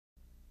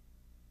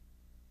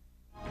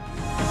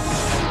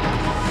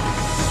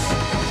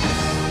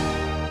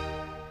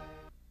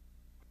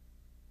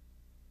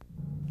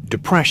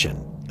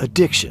Depression,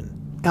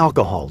 addiction,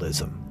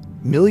 alcoholism.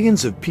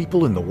 Millions of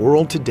people in the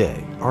world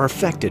today are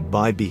affected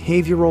by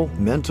behavioral,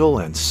 mental,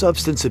 and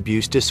substance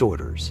abuse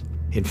disorders.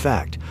 In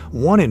fact,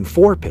 1 in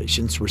 4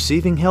 patients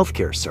receiving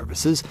healthcare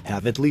services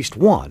have at least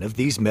one of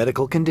these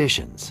medical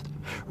conditions.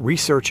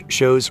 Research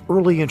shows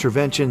early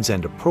interventions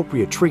and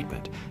appropriate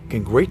treatment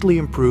can greatly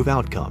improve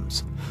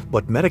outcomes,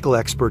 but medical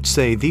experts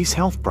say these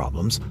health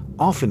problems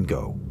often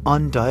go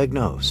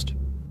undiagnosed.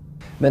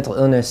 Mental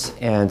illness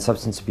and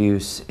substance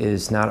abuse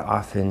is not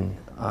often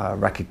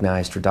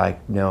recognized or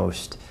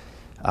diagnosed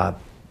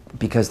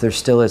because there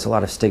still is a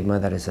lot of stigma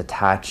that is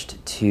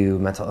attached to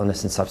mental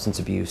illness and substance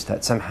abuse,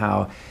 that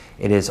somehow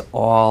it is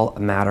all a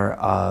matter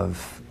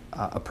of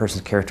a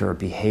person's character or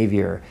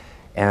behavior.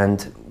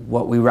 And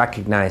what we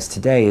recognize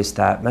today is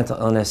that mental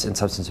illness and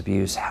substance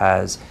abuse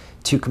has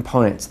 2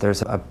 components.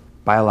 There's a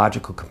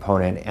biological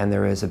component and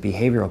there is a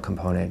behavioral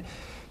component.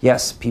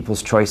 Yes,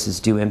 people's choices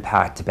do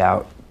impact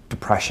about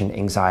depression,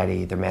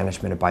 anxiety, their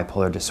management of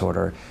bipolar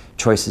disorder,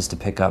 choices to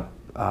pick up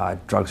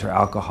drugs or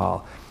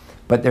alcohol.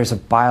 But there's a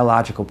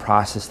biological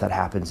process that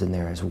happens in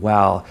there as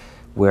well,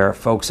 where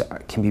folks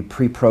can be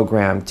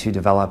pre-programmed to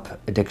develop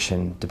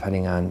addiction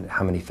depending on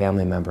how many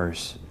family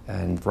members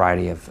and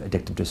variety of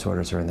addictive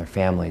disorders are in their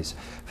families.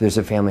 If there's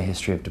a family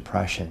history of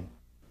depression.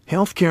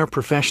 Healthcare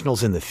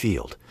professionals in the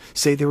field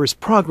say there is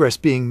progress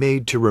being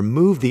made to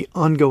remove the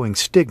ongoing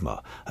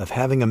stigma of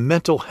having a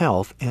mental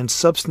health and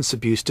substance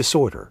abuse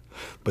disorder,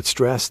 but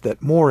stress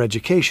that more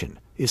education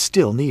is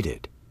still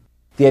needed.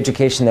 The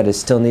education that is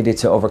still needed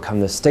to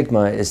overcome the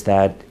stigma is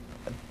that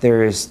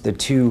there is the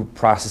 2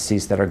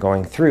 processes that are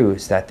going through,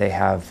 is that they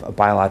have a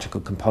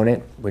biological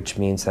component, which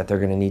means that they're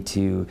going to need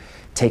to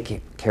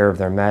take care of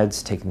their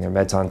meds, taking their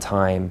meds on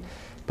time,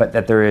 but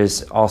that there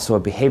is also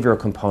a behavioral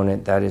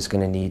component that is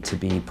going to need to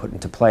be put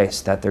into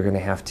place, that they're going to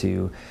have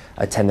to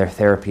attend their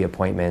therapy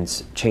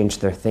appointments, change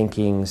their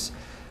thinkings,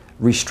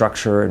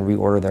 restructure and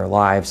reorder their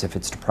lives. If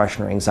it's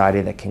depression or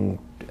anxiety, that can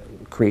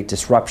create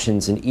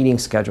disruptions in eating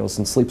schedules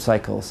and sleep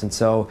cycles. And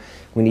so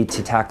we need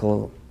to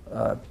tackle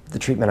the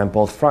treatment on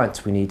both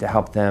fronts. We need to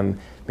help them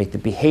make the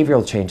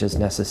behavioral changes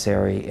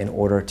necessary in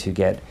order to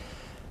get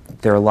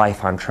their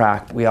life on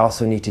track. We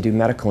also need to do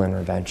medical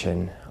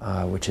intervention,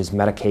 which is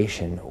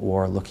medication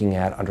or looking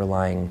at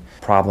underlying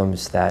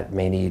problems that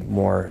may need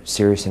more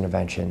serious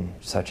intervention,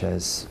 such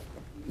as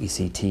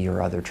ECT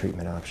or other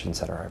treatment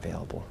options that are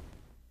available.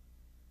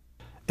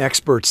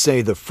 Experts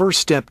say the first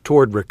step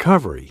toward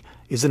recovery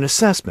is an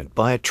assessment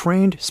by a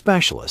trained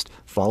specialist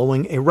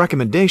following a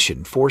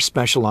recommendation for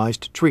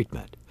specialized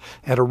treatment.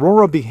 At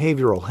Aurora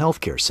Behavioral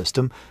Healthcare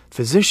System,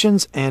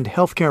 physicians and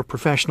healthcare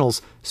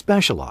professionals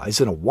specialize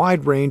in a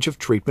wide range of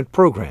treatment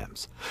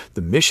programs.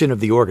 The mission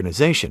of the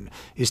organization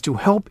is to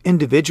help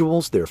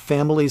individuals, their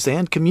families,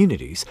 and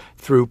communities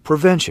through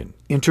prevention,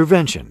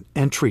 intervention,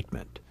 and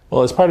treatment.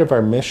 Well, as part of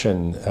our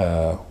mission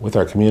with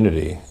our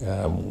community,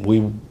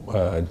 we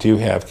do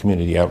have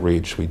community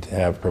outreach. We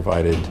have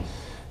provided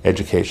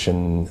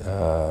education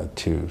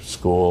to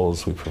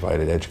schools. We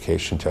provided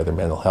education to other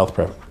mental health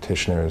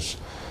practitioners.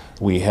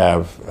 We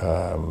have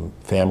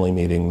family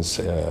meetings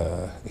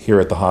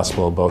here at the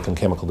hospital, both in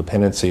chemical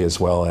dependency as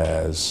well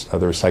as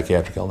other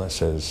psychiatric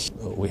illnesses.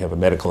 We have a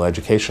medical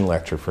education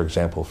lecture, for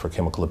example, for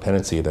chemical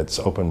dependency that's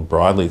open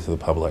broadly to the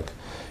public,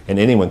 and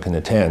anyone can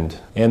attend.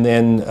 And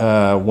then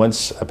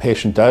once a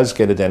patient does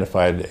get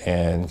identified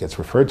and gets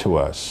referred to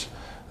us,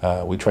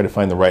 we try to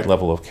find the right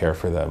level of care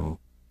for them.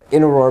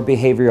 In Aurora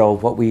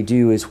Behavioral, what we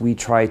do is we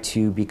try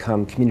to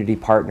become community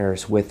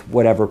partners with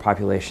whatever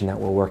population that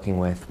we're working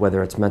with,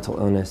 whether it's mental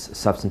illness,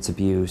 substance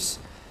abuse,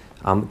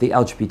 the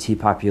LGBT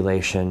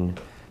population,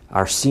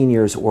 our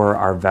seniors or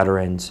our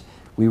veterans.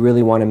 We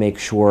really want to make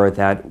sure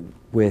that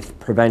with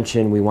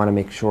prevention, we want to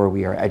make sure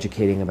we are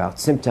educating about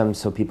symptoms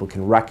so people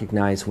can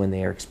recognize when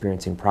they are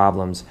experiencing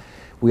problems.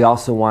 We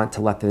also want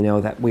to let them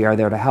know that we are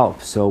there to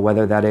help. So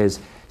whether that is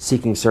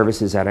seeking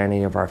services at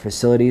any of our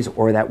facilities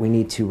or that we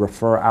need to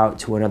refer out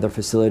to another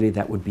facility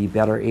that would be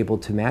better able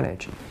to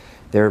manage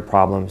their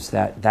problems,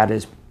 that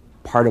is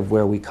part of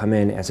where we come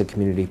in as a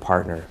community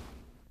partner.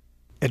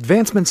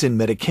 Advancements in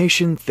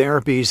medication,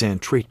 therapies, and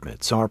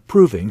treatments are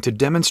proving to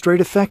demonstrate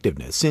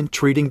effectiveness in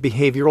treating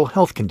behavioral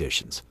health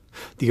conditions.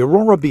 The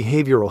Aurora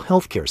Behavioral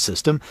Healthcare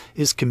System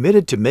is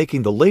committed to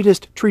making the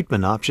latest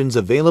treatment options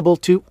available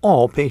to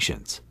all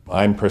patients.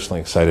 I'm personally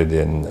excited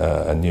in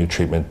a new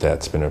treatment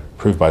that's been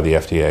approved by the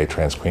FDA,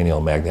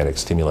 transcranial magnetic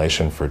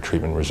stimulation for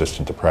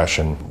treatment-resistant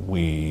depression.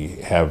 We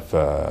have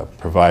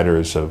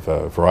providers of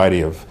a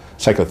variety of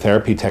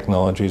psychotherapy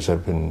technologies that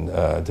have been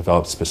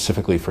developed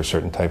specifically for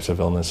certain types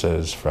of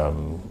illnesses,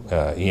 from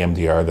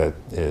EMDR that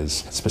is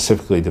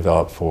specifically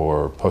developed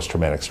for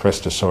post-traumatic stress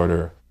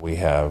disorder. We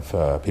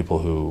have people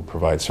who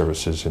provide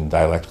services in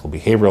dialectical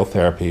behavioral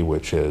therapy,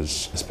 which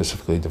is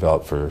specifically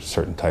developed for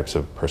certain types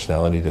of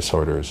personality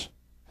disorders.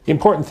 The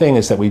important thing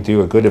is that we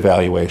do a good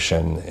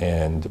evaluation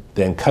and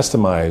then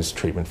customize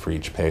treatment for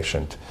each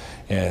patient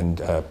and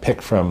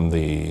pick from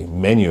the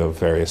menu of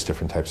various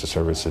different types of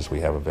services we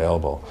have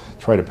available,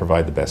 try to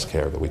provide the best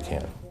care that we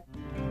can.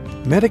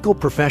 Medical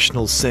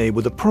professionals say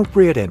with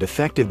appropriate and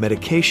effective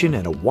medication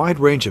and a wide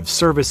range of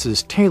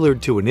services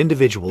tailored to an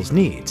individual's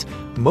needs,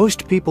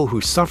 most people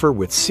who suffer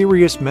with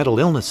serious mental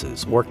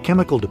illnesses or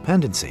chemical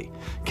dependency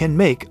can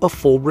make a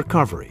full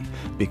recovery,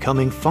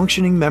 becoming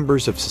functioning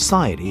members of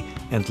society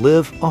and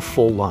live a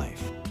full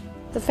life.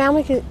 The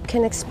family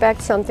can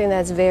expect something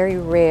that's very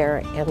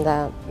rare in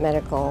the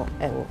medical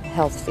and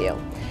health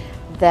field,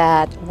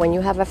 that when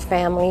you have a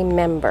family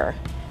member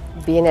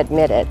being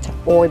admitted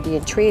or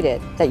being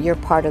treated, that you're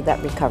part of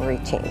that recovery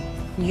team.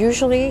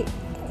 Usually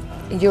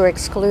you're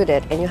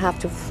excluded and you have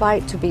to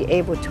fight to be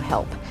able to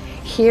help.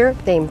 Here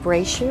they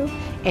embrace you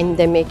and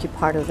they make you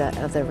part of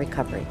the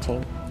recovery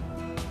team.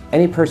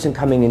 Any person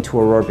coming into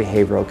Aurora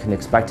Behavioral can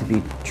expect to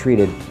be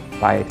treated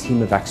by a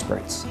team of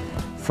experts,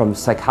 from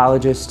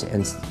psychologists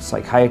and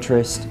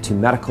psychiatrists to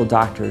medical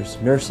doctors,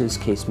 nurses,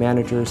 case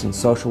managers, and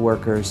social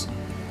workers.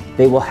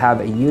 They will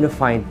have a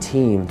unified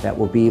team that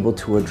will be able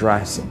to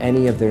address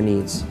any of their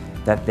needs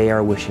that they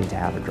are wishing to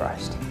have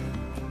addressed.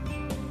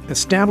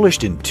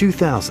 Established in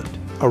 2000,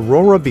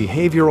 Aurora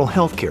Behavioral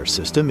Healthcare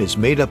System is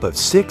made up of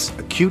 6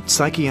 acute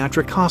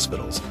psychiatric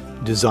hospitals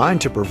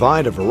designed to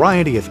provide a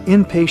variety of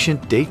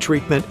inpatient, day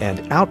treatment, and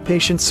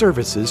outpatient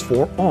services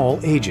for all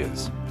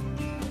ages.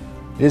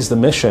 It is the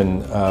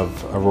mission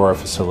of Aurora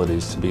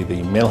facilities to be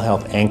the mental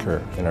health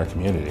anchor in our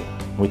community.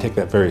 We take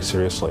that very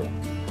seriously.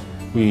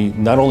 We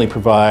not only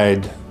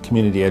provide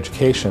community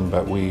education,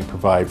 but we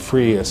provide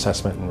free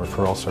assessment and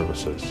referral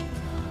services.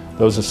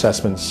 Those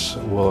assessments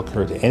will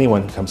occur to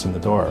anyone who comes in the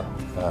door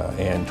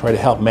and try to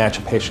help match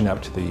a patient up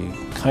to the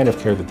kind of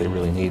care that they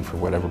really need for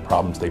whatever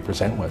problems they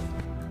present with.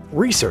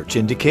 Research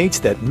indicates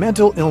that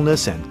mental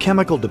illness and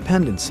chemical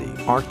dependency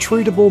are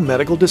treatable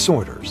medical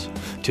disorders.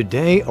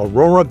 Today,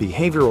 Aurora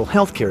Behavioral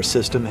Healthcare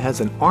System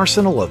has an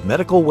arsenal of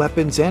medical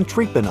weapons and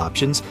treatment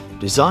options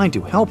designed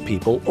to help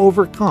people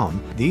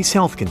overcome these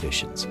health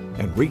conditions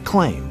and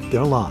reclaim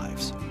their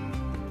lives.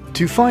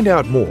 To find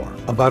out more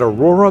about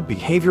Aurora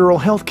Behavioral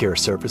Healthcare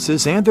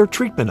Services and their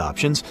treatment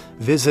options,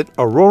 visit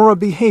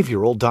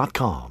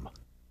aurorabehavioral.com.